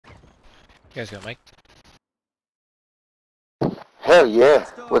You guys got Mike? Hell yeah.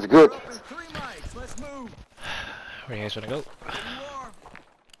 What's good? Where do you guys want to go?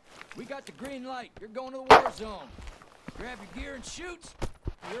 We got the green light. You're going to the war zone. Grab your gear and shoot.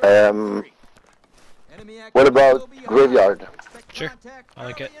 What about graveyard? Sure, I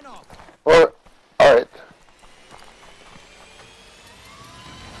like it. Or, alright.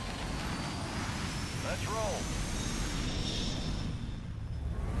 Let's roll.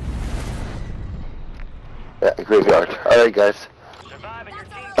 Yeah, graveyard. Alright, guys.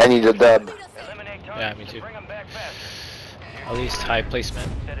 I need a dub. Yeah, me too. At least high placement.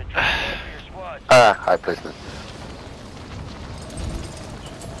 High placement.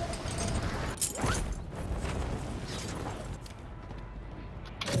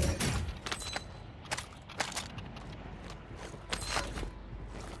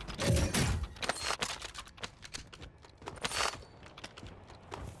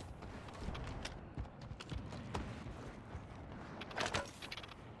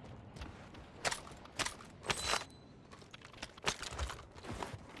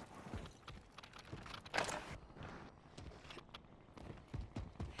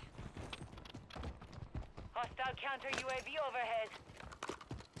 Hostile counter UAV overhead.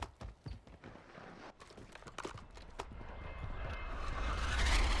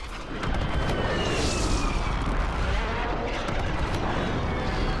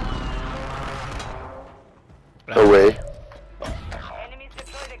 No way. Enemies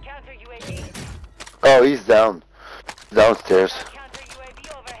deploy the counter UAV. Oh, he's down. Downstairs. Counter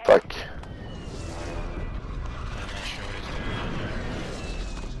UAV overhead. Fuck. I'm not sure what he's doing down there.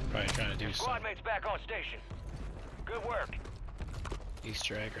 Probably trying to do some Squad mates back on station. Good work.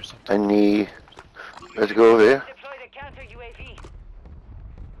 Easter egg or something. I need... Let's go over here. Deploy the counter UAV.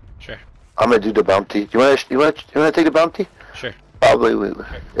 Sure, I'm gonna do the bounty. You wanna take the bounty? sure. Probably.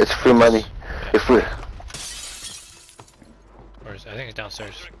 It's free money. If we... Where's, I think it's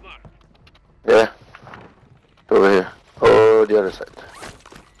downstairs. Yeah. Over here. Oh, the other side.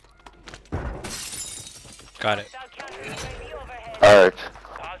 Got it. Hostile counter UAV overhead. Alright.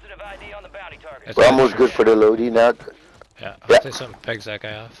 Positive ID on the bounty target. It's We're almost good for the loading now. Yeah, Yeah. hopefully something pegs that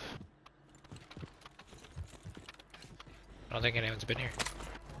guy off. I don't think anyone's been here.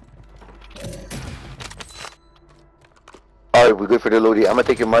 Alright, we're good for the loading. I'm gonna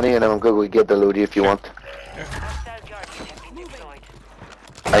take your money and I'm gonna go get the loading if you want. Hostile guardian has been deployed.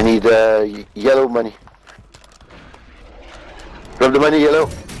 I need yellow money. Grab the money, yellow.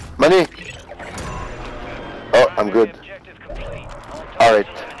 Money! Oh, I'm good. Objective complete. Alright.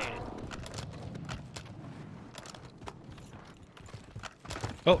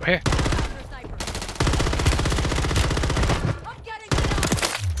 Oh, here.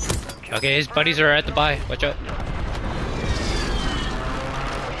 Okay, his buddies are at the buy. Watch out.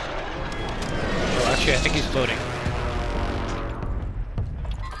 Oh, actually, I think he's floating.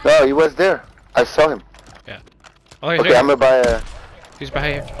 No, he was there. I saw him. Yeah. Oh, he's Okay, here. I'm gonna buy a... He's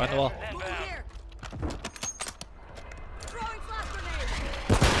behind here, behind the wall.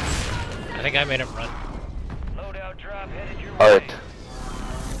 I think I made him run. Loadout drop headed your way. Alright.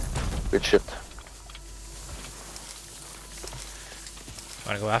 Good shit.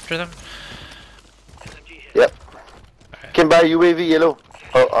 Wanna go after them? Yep. Alright. Can buy UAV yellow.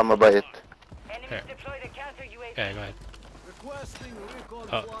 Oh, I'm gonna buy it. Enemies Here. deploy the counter UAV. Okay, go ahead. Requesting recon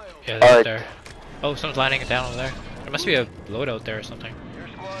Oh, flyover. yeah, they're Alright. there. Oh, someone's lining it down over there. There must be a loadout there or something. Your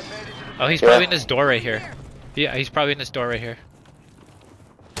squad made it to the Oh, he's Yeah. probably in this door right here. Yeah, he's probably in this door right here.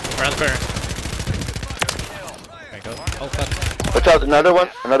 Around the corner. There you go. Oh, fuck. Watch out, another one.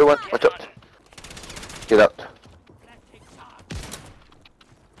 Another one. Watch out. Get out.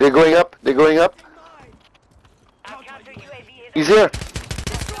 They're going up. They're going up. Our counter UAV is He's here.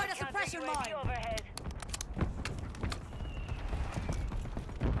 destroyed a suppression mine overhead.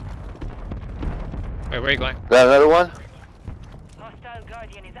 Wait, where are you going? Got another one. Hostile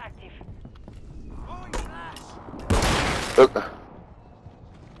guardian is active. Look.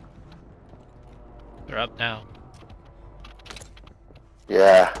 They're up now.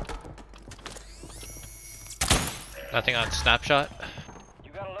 Yeah. Nothing on snapshot.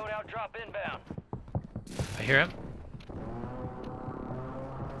 You got a loadout drop inbound. I hear him.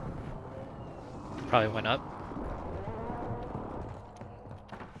 Probably went up.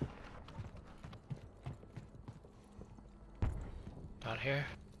 Not here.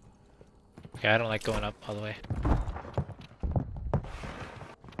 Okay, I don't like going up all the way.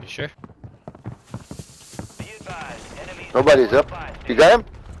 You sure? Be advised, enemies. Nobody's up. You got him?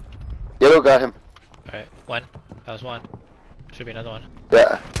 Yellow got him. Alright, one. That was one. Should be another one.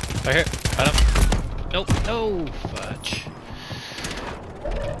 Yeah. Right here. Got him. Nope. No. Fudge.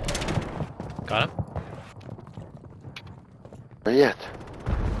 Got him? Not yet.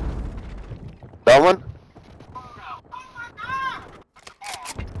 That one?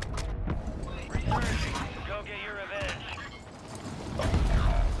 Go get your revenge.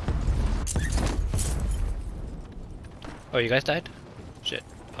 Oh, you guys died? Shit.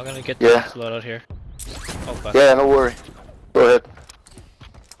 I'm gonna get Yeah. this loadout here. Oh, fuck. Yeah, no worry. Go ahead.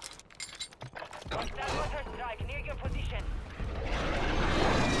 That water strike near your position.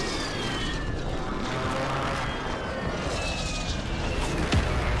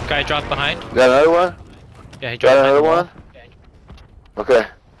 Guy dropped behind. Got another one? Yeah, he dropped Got behind another the wall. one? Okay.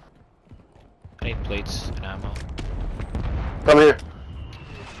 I need plates and ammo. Come here.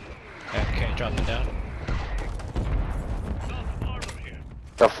 Yeah, okay, drop it down.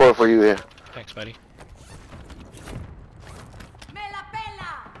 Got 4 for you here. Thanks, buddy. Me la pela.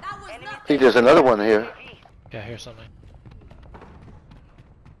 That was I think there's another one here. Yeah, here's something.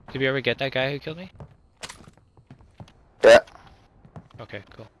 Did we ever get that guy who killed me? Yeah. Okay,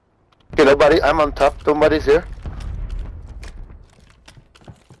 cool. Okay, nobody. I'm on top. Nobody's here.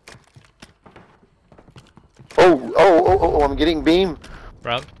 Oh, I'm getting beam.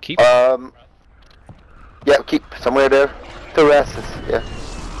 Rob, keep. Yeah, keep somewhere there. Terraces, yeah.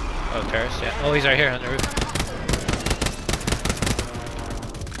 Oh, terrace, yeah. Oh, he's right here on the roof.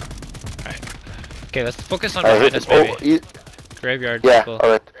 Alright. Okay, let's focus on behind us, maybe. Graveyard Yeah, people.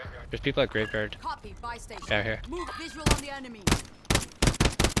 alright. There's people at graveyard. Copy. Buy station. Yeah, here. Move visual on the enemy.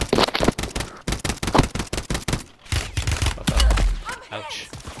 Ouch.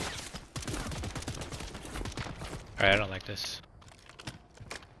 Alright, I don't like this.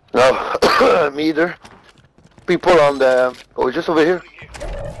 No, me either. People on the... Oh, just over here.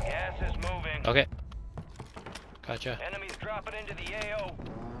 Gas is moving. Okay. Gotcha. Enemies dropping into the AO.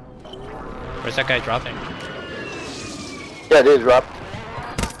 Where's that guy dropping? Yeah, they dropped.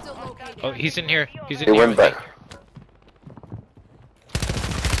 Still located. Oh, he's in here. He's in They here went with me. back.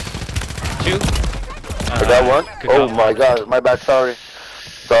 2. I got one. Good Oh call. my god, my bad, sorry.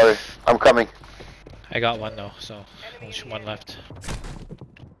 Sorry, I'm coming. I got one though, so only one left.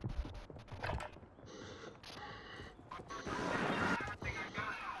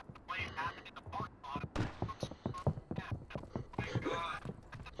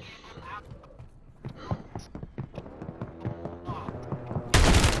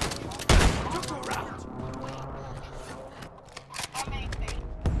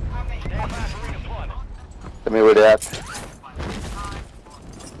 Stand by for redeployment. Tell me where they at.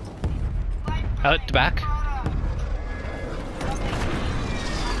 Out the back.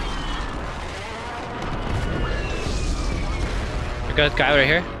 We got a guy right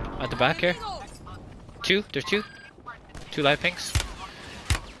here. At the back here. 2. There's 2. 2 live pinks.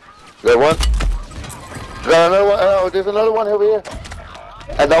 Got one. Got another one. Oh, there's another one over here.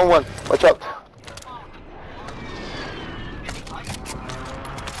 And down one. Watch out.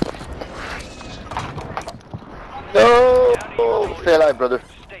 No! Oh, stay alive, brother.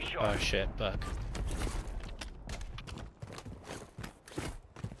 Stay sharp. Oh shit, bug.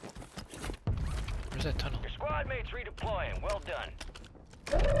 Where's that tunnel? Your squad mates redeploying. Well done.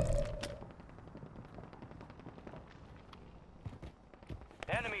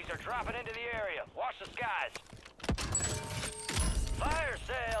 Enemies are dropping into the area. Watch the skies. Fire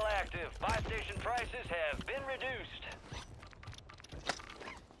sale active. Buy station prices have been reduced.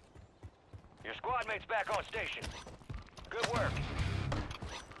 Your squad mates back on station. Good work.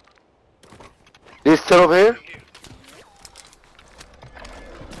 He's still over here?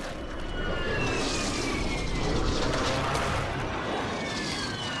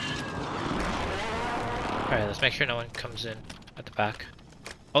 Alright, let's make sure no one comes in at the back.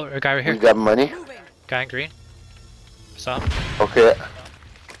 Oh, a guy right We here. got money. Moving. Guy in green. Saw him. Okay.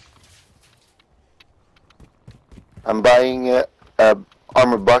 I'm buying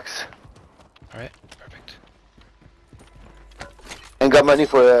armor box. Alright, perfect. Ain't got money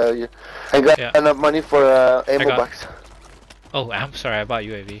for ain't got Yeah. enough money for ammo got- box. Oh, I'm sorry, I bought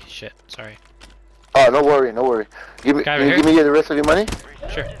UAV. Shit, sorry. Oh, no worry, no worry. Give me, Guy can right you give me the rest of your money?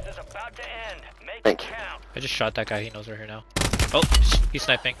 Sure. Resurgence is about to end. Make Thank it you. count. I just shot that guy, he knows we're here now. Oh, he's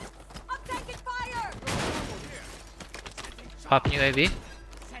sniping. I'm taking fire. Popping UAV.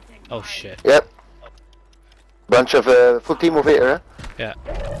 Oh shit. Yep. Bunch of full team over here. Huh? Yeah.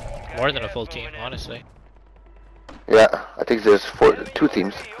 More than a full team, honestly. Yeah, I think there's 2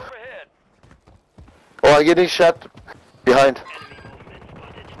 teams. Enemy overhead. Oh, I'm getting shot behind.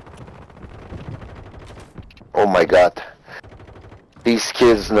 Oh my god. These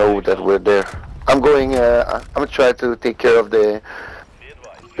kids know that we're there. I'm going, I'm gonna try to take care of the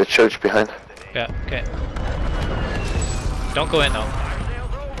church behind. Yeah, okay. Don't go in though. Fire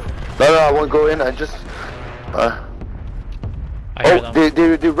sale's over. No, I won't go in. I just. I hear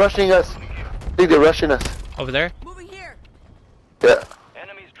them. They're rushing us. I think they're rushing us. Over there? Moving here. Yeah,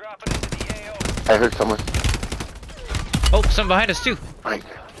 Enemies dropping into the AO. I heard someone. Oh, some behind us too. Like,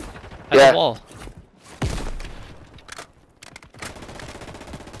 At yeah. the wall.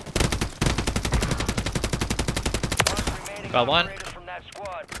 Got one. From that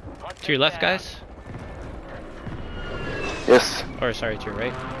squad. Hunt To your them left, down. guys. Yes. Or sorry, to your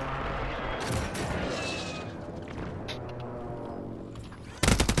right.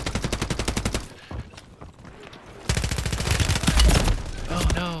 Oh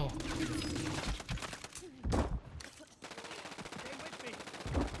no.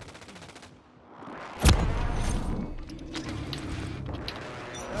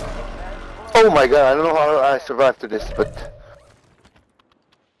 Oh my god, I don't know how I survived to this, but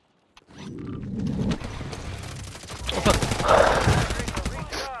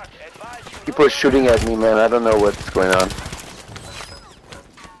people are shooting at me, man. I don't know what's going on.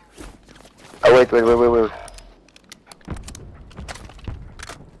 Oh, wait.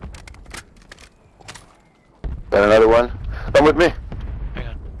 Got another one. Come with me. Hang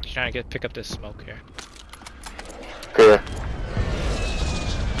on. Just trying to pick up this smoke here. Okay.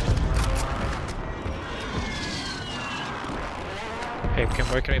 Hey,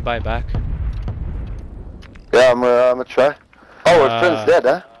 where can we buy back? Yeah, I'm gonna try. Oh, our friend's dead,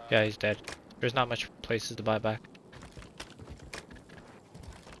 huh? Yeah, he's dead. There's not much places to buy back.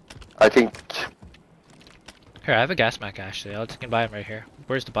 I think. Here, I have a gas mac actually. I can buy him right here.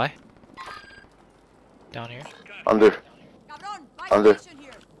 Where's the buy? Down here. Under. Cabron, buy Under. station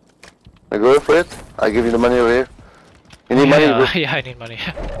here. I go for it. I give you the money over here. You need money, bro? Yeah, I need money.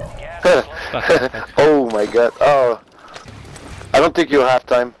 Oh my god. Oh. I don't think you'll have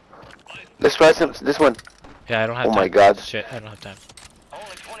time. Let's try this one. Yeah, I don't have Oh time. my god. Shit, I don't have time.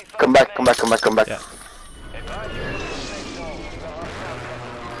 Only 25 Come back. Yeah. Advise you in the safe zone.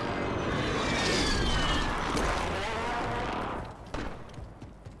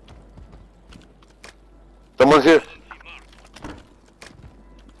 Someone's here.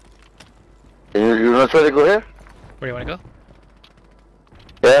 You wanna try to go here? Where do you want to go?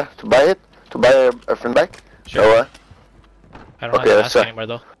 Yeah, to buy it? To buy our friend back? Sure. Oh, I don't Okay, have let's gas try. anymore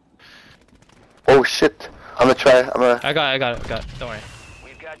though. oh shit. I'm gonna try. I got it. Don't worry.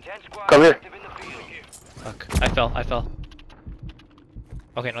 We've got 10 squads Come here. active in the field. Fuck. I fell.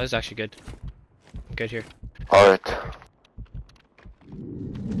 Okay, no, this is actually good. I'm good here. Alright.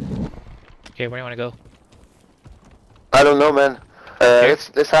 Okay, where do you want to go? I don't know, man. Here?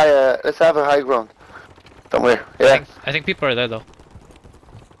 Let's have a high ground. Somewhere. Yeah. I think people are there though.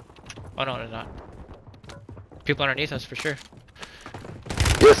 Oh no, they're not. People underneath us for sure.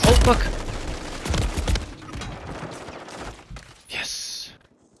 Yes. Oh fuck! Yes.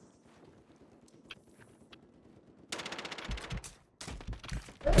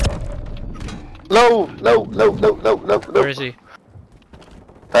 No. Where is he?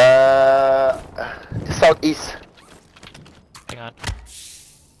 Southeast. Hang on.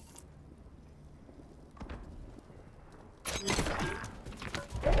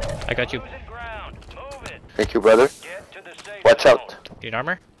 I got you. Losing ground. Move it. Thank you, brother. Get to the safe Watch zone. out. Need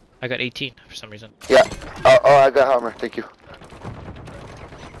armor? I got 18 for some reason. Yeah. Oh, I got armor. Thank you.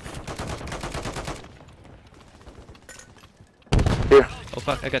 Here. Oh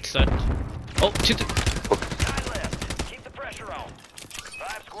fuck, I got stunned. Oh, shoot! Time left. Keep the pressure on.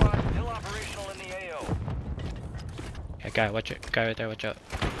 5 squads still operational in the AO. Yeah, guy, watch it. Guy right there, watch out.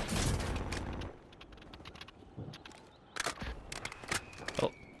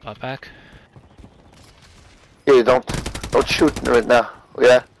 Oh, not back. Here, don't shoot right now.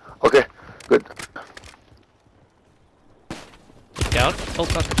 Yeah. Okay. Good. Down? Oh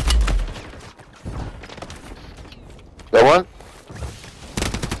fuck. That one.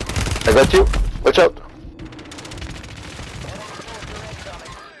 I got you. Watch out.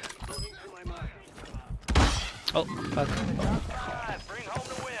 Oh, fuck. Drive. Bring home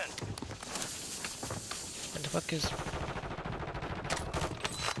the win. What the fuck is...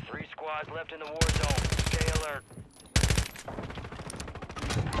 3 squads left in the war zone. Stay alert.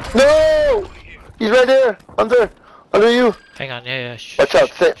 No! He's right there. Under you. Hang on, yeah, shh. Watch out.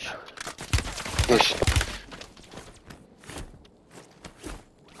 Say. shh. Yes.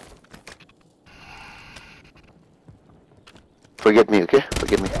 Forget me, okay?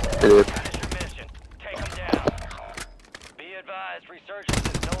 Forget me. Finish your mission. Take them down. Be advised, resurgence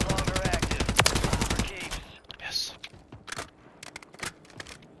is no longer active. For keeps. Yes.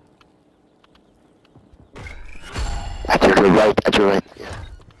 At your right. At your right. Yeah.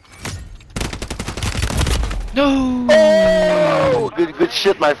 No! Oh! good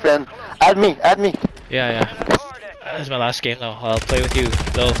shit, my friend. Add me. Yeah, yeah. This is my last game though. I'll play with you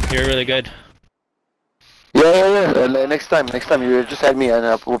though. You're really good. Yeah. Next time, you just add me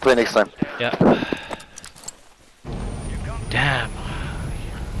and we'll play next time. Yeah. Damn.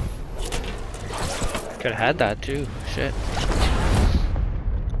 Could've had that too. Shit.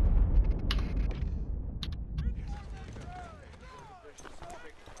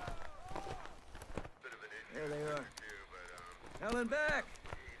 There they are. Helen back.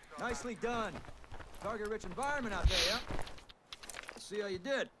 Nicely done. Target-rich environment out there, yeah? Let's see how you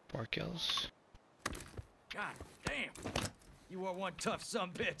did. 4 kills. God damn. You are one tough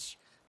sumbitch.